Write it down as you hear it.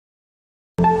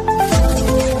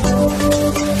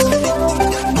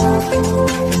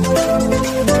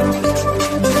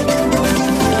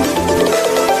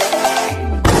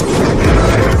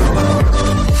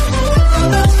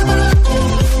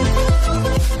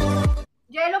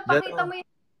ipakita mo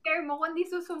yung care mo, kundi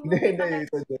susumbong kita. Hindi.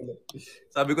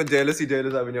 Sabi ko, Gelo, si Gelo,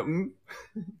 sabi niya,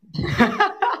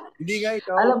 Hindi nga,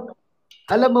 ikaw.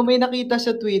 Alam mo, may nakita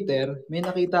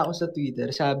ako sa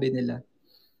Twitter, sabi nila,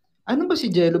 ano ba si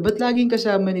Gelo? Ba't laging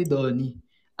kasama ni Donnie?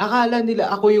 Akala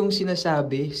nila ako yung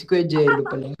sinasabi, si Kuya Gelo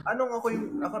pala.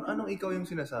 Anong ikaw yung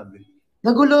sinasabi?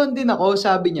 Naguluhan din ako,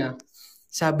 sabi niya,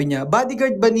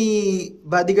 bodyguard ba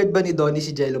ni Donnie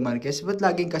si Gelo Marquez? Ba't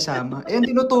laging kasama? Eh, ang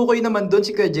tinutukoy naman doon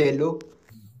si Kuya Gelo.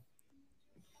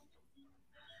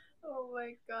 Oh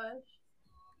my gosh.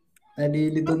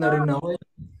 Nalilito na rin ako.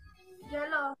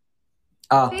 Gelo.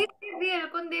 Face reveal,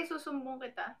 kundi susumbong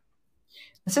kita.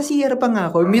 Nasa CR pa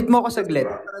nga ako. Mute mo ako saglit.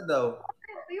 Para daw.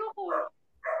 Ayoko.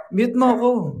 Mute mo ako.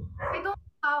 I don't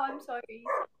know how, I'm sorry.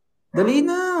 Dali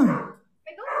na.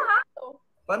 I don't know how.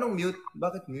 Paano mute?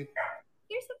 Bakit mute?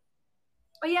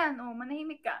 Yan,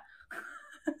 manahimik ka.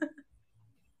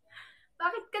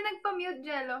 Bakit ka nagpa-mute,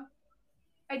 Gelo?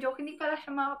 Ay, joke, hindi pala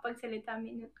siya makapagsalita.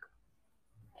 Minute ko.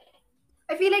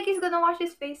 I feel like he's gonna wash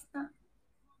his face na.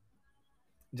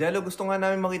 Gelo, gusto nga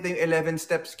namin makita yung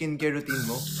 11-step skincare routine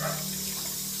mo.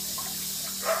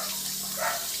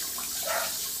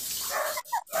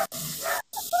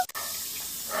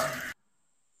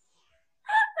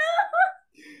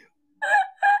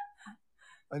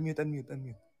 Unmute.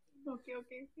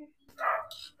 Okay.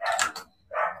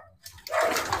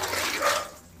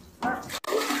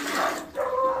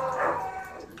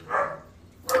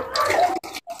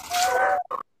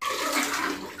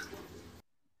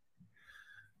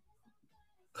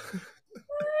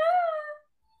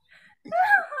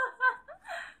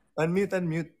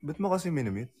 Unmute. Ba't mo kasi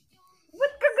minumute?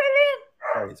 Ba't ka galit?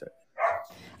 Sorry.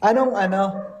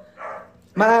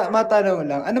 Matanong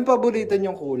lang, anong paborito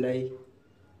niyong kulay?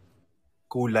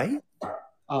 Kulay?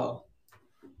 Oo.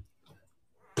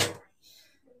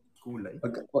 Kulay?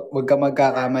 Wag ka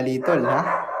magkakamali, tol, ha?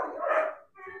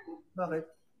 Bakit?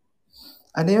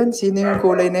 Ano yun? Sino yung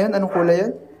kulay na yun? Anong kulay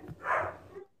yun?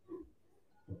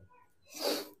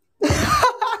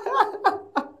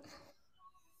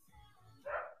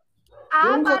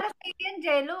 Para sa yan,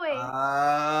 Gelo eh.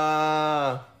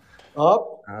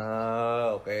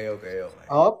 Okay.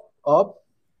 Op.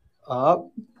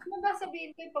 Ano ba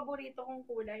sabihin ko yung paborito kong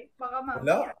kulay? Baka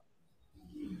Wala?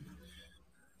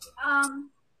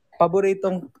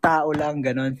 Paboritong tao lang,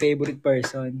 ganon. Favorite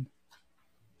person.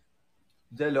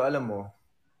 Gelo, alam mo?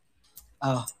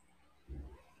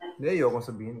 Hindi, ayoko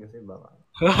sabihin kasi baka.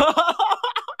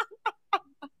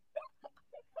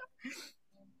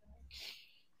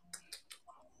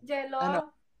 Gelo? Ano?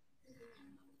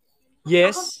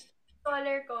 Yes?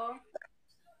 Color ko.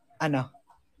 Ano?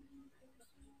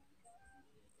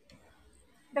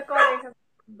 The colors of the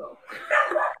rainbow.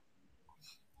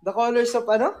 The colors of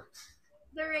ano?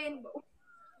 The rainbow.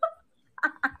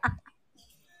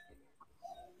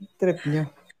 Trip niyo.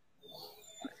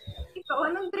 Ikaw,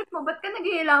 anong trip mo? Ba't ka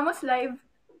naghihilamos live?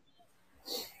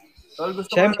 Tol,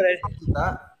 gusto Siyempre. ko makita.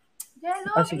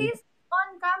 Gelo, please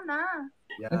on cam na.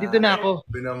 Yeah. Nandito na ako.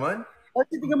 Ito naman.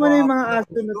 Tignan mo na yung mga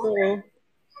aso na to, oh.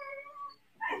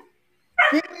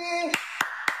 Kilig!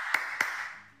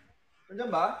 Nandiyan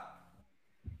ba?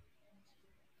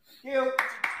 Kilig!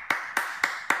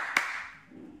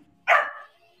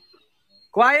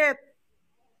 Quiet!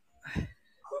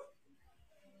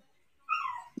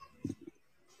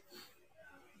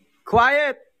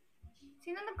 Quiet!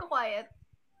 Sino nagka-quiet?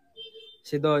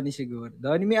 Si Donnie siguro.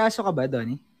 Donnie, may aso ka ba,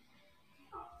 Donnie?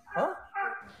 Huh?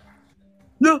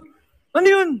 No! Ano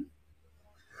yun?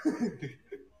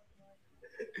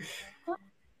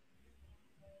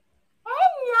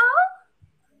 Hello?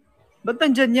 Ba't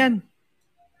nandyan yan?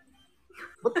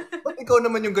 Ba't ikaw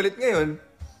naman yung galit ngayon?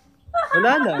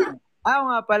 Wala lang.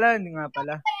 Nga pala.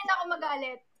 Kaya na ako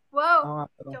magalit. Wow. Nga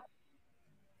pala.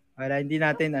 Wala, hindi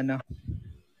natin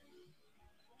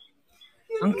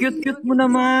Ang cute-cute mo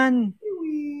naman.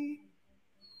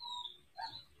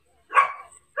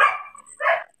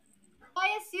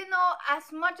 Guys,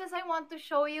 as much as I want to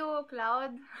show you,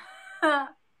 Cloud.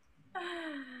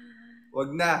 Wag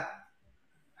na.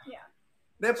 Yeah.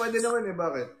 Hindi, pwede naman eh.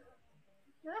 Bakit?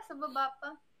 Sa baba pa.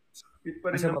 Fit pa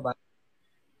rin Sa baba.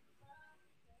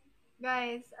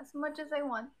 Guys, as much as I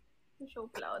want to show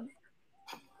Cloud.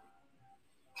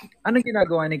 Anong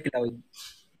ginagawa ni Cloud?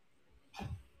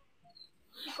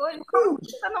 Hindi ko alam.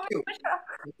 Tanongin mo siya.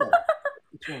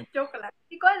 Joke lang.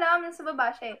 Hindi ko alam. Nasa baba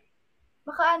siya eh.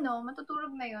 Baka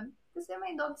matutulog na yun. Kasi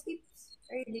my dog sleeps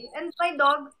early. And my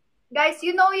dog, guys,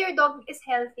 your dog is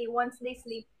healthy once they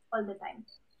sleep all the time.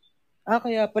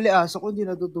 Kaya pala aso ko hindi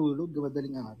natutulog.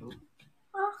 Madaling araw.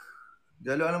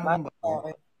 Gelo, alam mo kung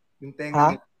bakit? Yung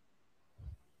tenga niya.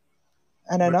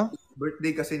 Ano?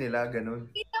 Birthday kasi nila, ganun.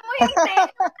 Kita mo yung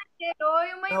Gelo,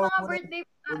 yung may mga birthday.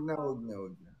 Huwag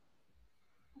na.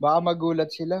 Baka magulat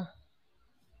sila.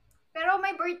 Pero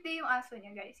may birthday yung aso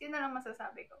niya, guys. Yun na lang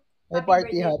masasabi ko. May Happy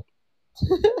party birthday. hat.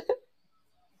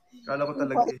 Kala ko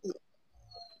talaga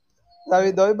Sabi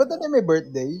daw, ba't na may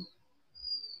birthday?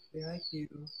 Hi,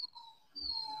 cute.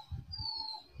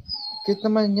 Cute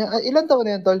naman niya. Ay, ilan taon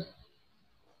na yan, tol?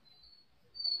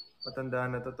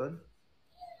 Matandaan na to, tol.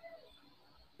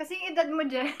 Kasi yung edad mo,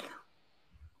 Jen.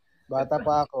 Bata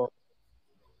pa ako.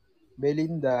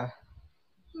 Belinda.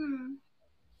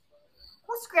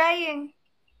 Who's crying?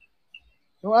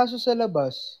 Yung aso sa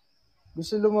labas.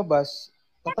 Gusto lumabas.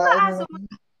 Tatain aso mo. mo?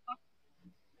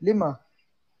 5.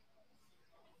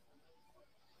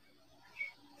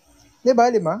 Di ba,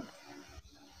 5?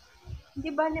 Di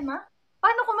ba 5?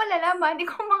 Paano ko malalaman? Hindi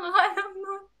ko makakalam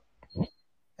nun.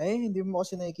 Hindi mo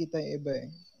kasi nakikita yung iba eh.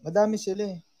 Madami sila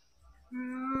eh.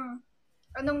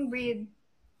 Anong breed?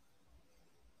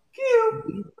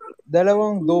 Cute!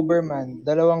 2 Doberman,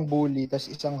 2 bully, tas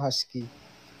 1 husky.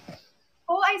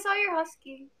 Oh, I saw your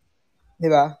husky.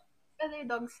 Di ba? Other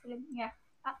dogs rin. Yeah.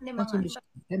 5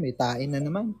 May tain na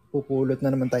naman. Pupulot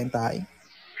na naman tayong tain.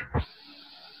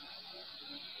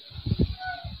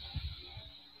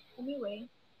 Anyway.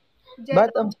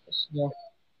 Bakit ang fresh nyo?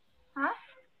 Ha?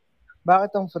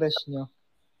 Bakit ang fresh nyo?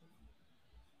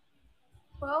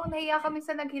 Wow, nahiya kami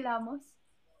sa naghilamos.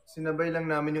 Sinabay lang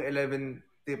namin yung 11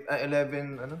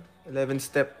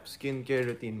 step skincare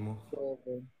routine mo.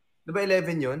 Okay. Diba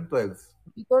 11 yun? 12?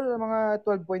 Ito mga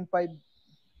 12.5.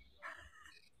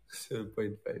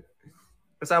 12.5.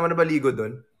 Kasama na ba ligo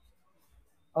doon?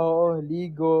 Oo,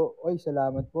 ligo. Oy,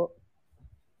 salamat po.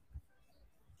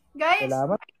 Guys,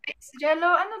 Salamat. Gelo,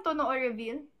 ano to no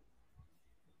reveal?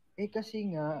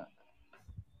 Kasi nga,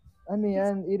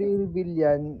 yan, i-reveal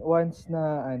yan once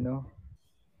na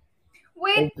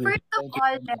Wait, first of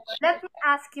all, let me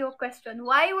ask you a question.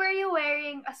 Why were you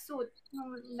wearing a suit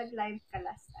nung nag-live ka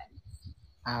last time?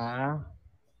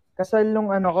 Kasal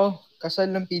nung kasal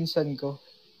nung pinsan ko.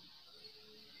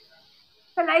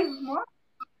 Sa live mo?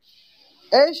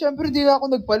 Syempre di na ako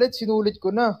nagpalit, sinulit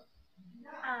ko na.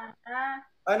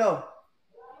 Ano?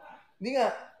 Hindi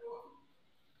nga.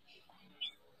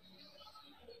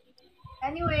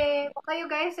 Anyway, kayo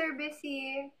guys are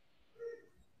busy.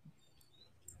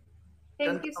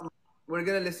 Thank you. We're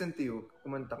gonna listen to you.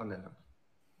 Kumanta ka na lang.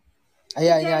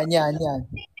 Ayan.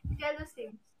 Gelo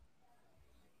sing.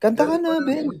 Kanta ka na,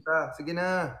 Ben. Sige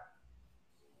na.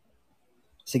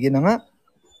 Sige na nga.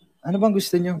 Ano bang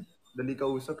gusto nyo? Dali ka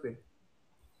usap eh.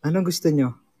 Ano gusto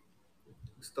nyo?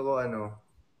 Gusto ko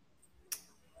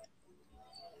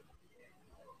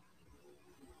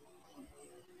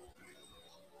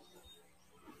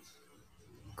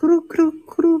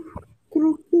Kru.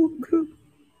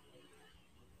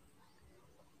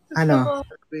 Ano?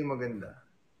 Ito yung maganda.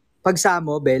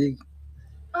 Pagsamo, Bel.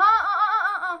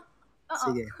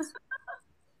 Sige.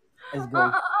 Let's go.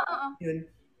 Yun.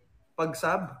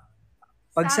 Pagsab?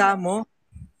 Pagsamo?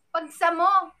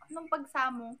 Pagsamo. Anong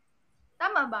pagsamo?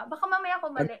 Tama ba? Baka mamaya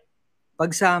ko mali.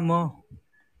 Pagsamo.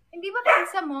 Hindi ba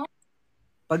pagsamo?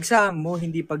 Pagsamo,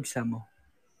 hindi pagsamo.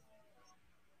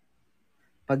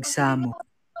 Pagsamo.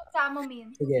 Pagsamo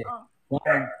mean. Sige. Oh.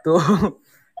 1, 2,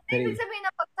 3. Ibig sabihin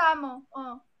na pagsamo.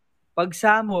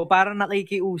 Pagsamo, parang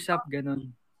nakikiusap,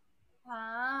 ganun.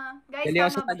 Guys, Dali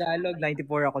ako tama sa Tagalog,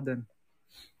 94 ako dun.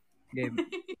 Game.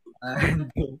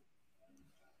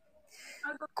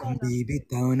 Kung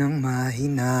bibitaw ng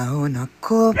mahinahon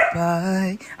ako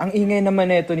pa'y... Ang ingay naman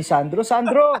nito ni Sandro.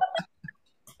 Sandro!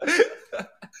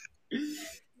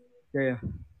 Kaya.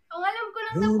 Ang alam ko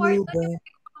lang ng part na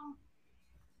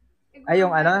Ay,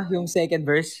 yung second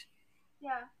verse?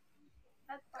 Yeah.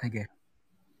 Okay.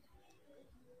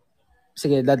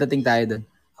 Sige, dadating tayo dun.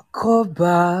 Ako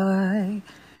ba'y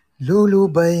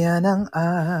lulubayan ang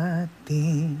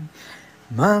ating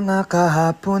mga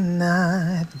kahapon na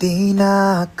di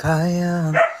na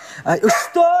kayang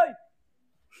ayusin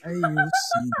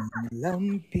ang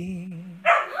lamping.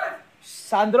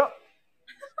 Sandro!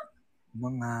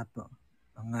 Mga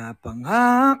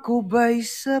pangako ba'y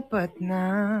sapat na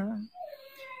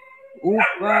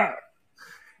upa?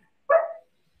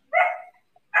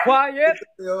 Quiet!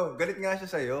 Galit nga siya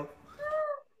sa'yo.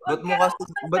 Ba't mo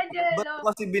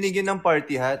kasi binigyan ng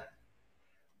party hat?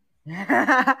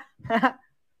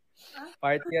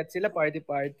 Party hat sila, party.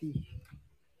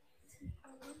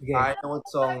 Okay. I know what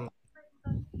song.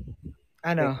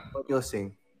 Ano? What you'll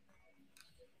sing?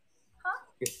 Huh?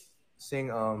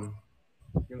 Sing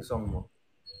yung song mo.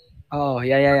 Oh,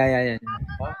 yeah.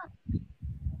 Huh?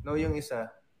 No, yung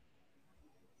isa.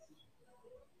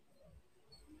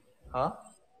 Ha?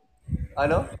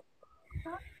 Ano?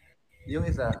 Yung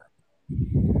isa.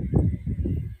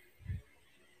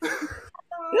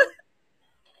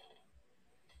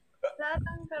 Lahat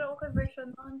ng karaoke version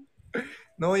nun.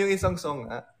 No, yung isang song,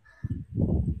 ha?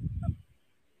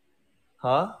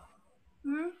 Ha?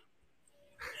 Hmm?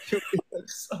 Yung isang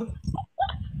song.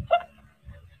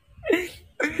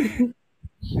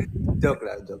 Joke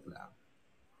lang.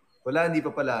 Wala, hindi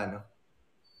pa pala, ano?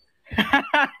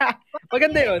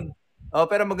 Maganda yun. Oh,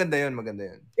 pero maganda yun.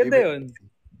 Ganda Favorite. yun.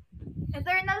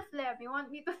 Eternal Flame. You want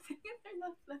me to sing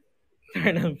Eternal Flame?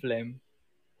 Eternal Flame.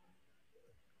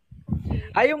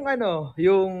 Ay, yung ano,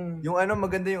 yung... Yung ano,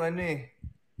 maganda yung ano eh.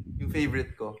 Yung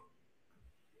favorite ko.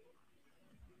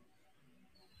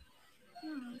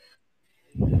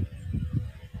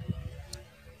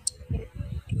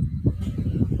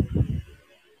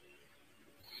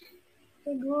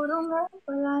 Siguro nga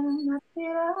wala nang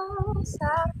natira sa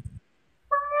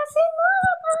pangasin mo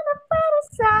na para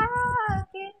sa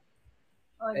akin.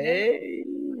 O, Eh.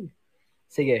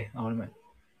 Sige, ako naman.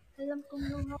 alam kong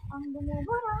luha ang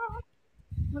bumubura,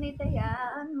 ngunit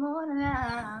hayaan mo na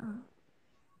lang.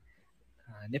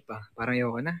 Hanip parang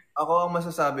ayoko na. Ako ang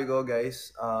masasabi ko,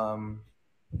 guys,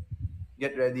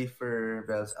 get ready for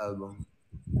Belle's album.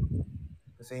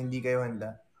 Kasi hindi kayo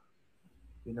handa.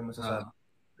 Yun ang masasabi.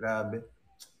 Grabe.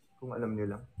 Kung alam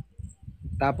nyo lang.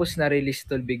 Tapos na-release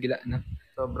tol bigla na.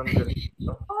 Sobrang galing.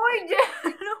 Oy,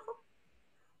 Gelo!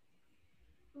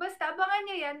 Basta, abangan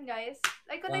nyo yan, guys.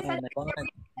 Like what I said,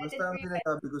 Basta ang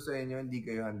sinasabi ko sa inyo, hindi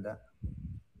kayo handa.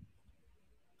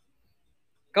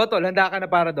 Ikaw tol, handa ka na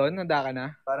para doon? Handa ka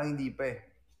na? Parang hindi pa eh.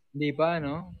 Hindi pa,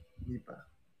 no? Hindi pa.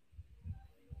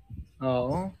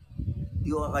 Oo. Hindi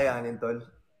ko kakayanin, tol.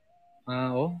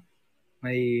 Oo.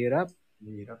 Mahirap.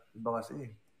 Mahirap. Iba kasi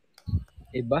eh.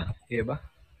 Iba.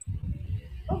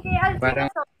 Okay, I'll Parang...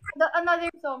 sing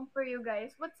another song for you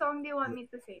guys. What song do you want me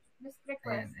to sing? Just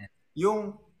request. Ayan.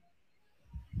 Yung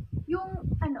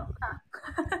ano,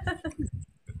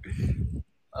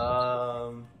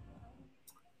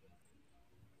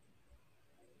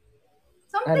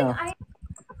 something ano? I...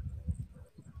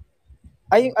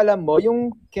 Ay, alam mo,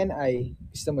 yung Can I,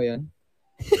 gusto mo yun?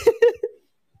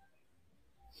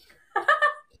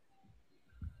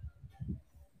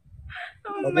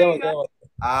 Oh my God.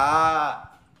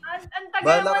 Ang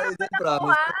tagal mo na pala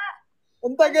ha.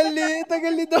 Ang tagal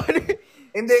ni Donnie.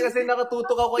 Hindi, kasi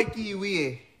nakatutok ako kay Kiwi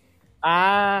eh.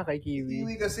 Kay Kiwi.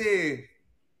 Kiwi kasi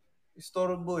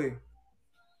istorbo eh.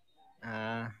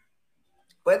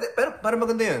 Pwede, pero para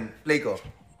maganda yun. Play ko.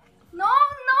 No.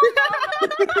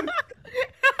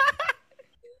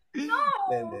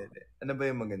 Hindi. Ano ba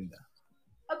yung maganda?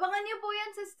 Abangan niyo po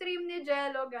yan sa stream ni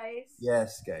Gelo, guys.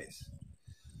 Yes, guys.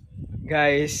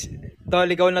 Guys, tol,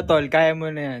 ikaw na tol. Kaya mo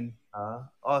na yan.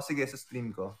 Sige, sa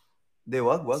stream ko. Hindi,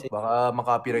 wag. Baka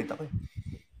makapiright ako eh.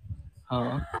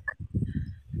 Oo.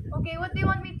 Okay, what do you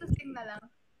want me to sing na lang?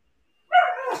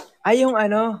 Ay, yung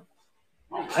ano,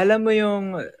 alam mo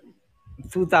yung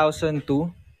 2002?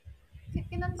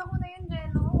 Kinanta ko na yun,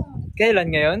 Gelo. Kailan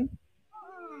ngayon?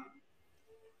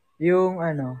 Yung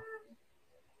ano,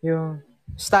 yung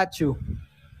statue.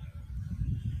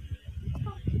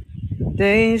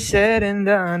 They said and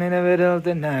done in the middle of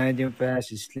the night, you're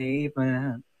fast asleep.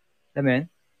 Alam mo yan?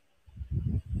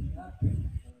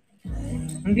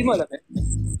 Hindi mo alam eh?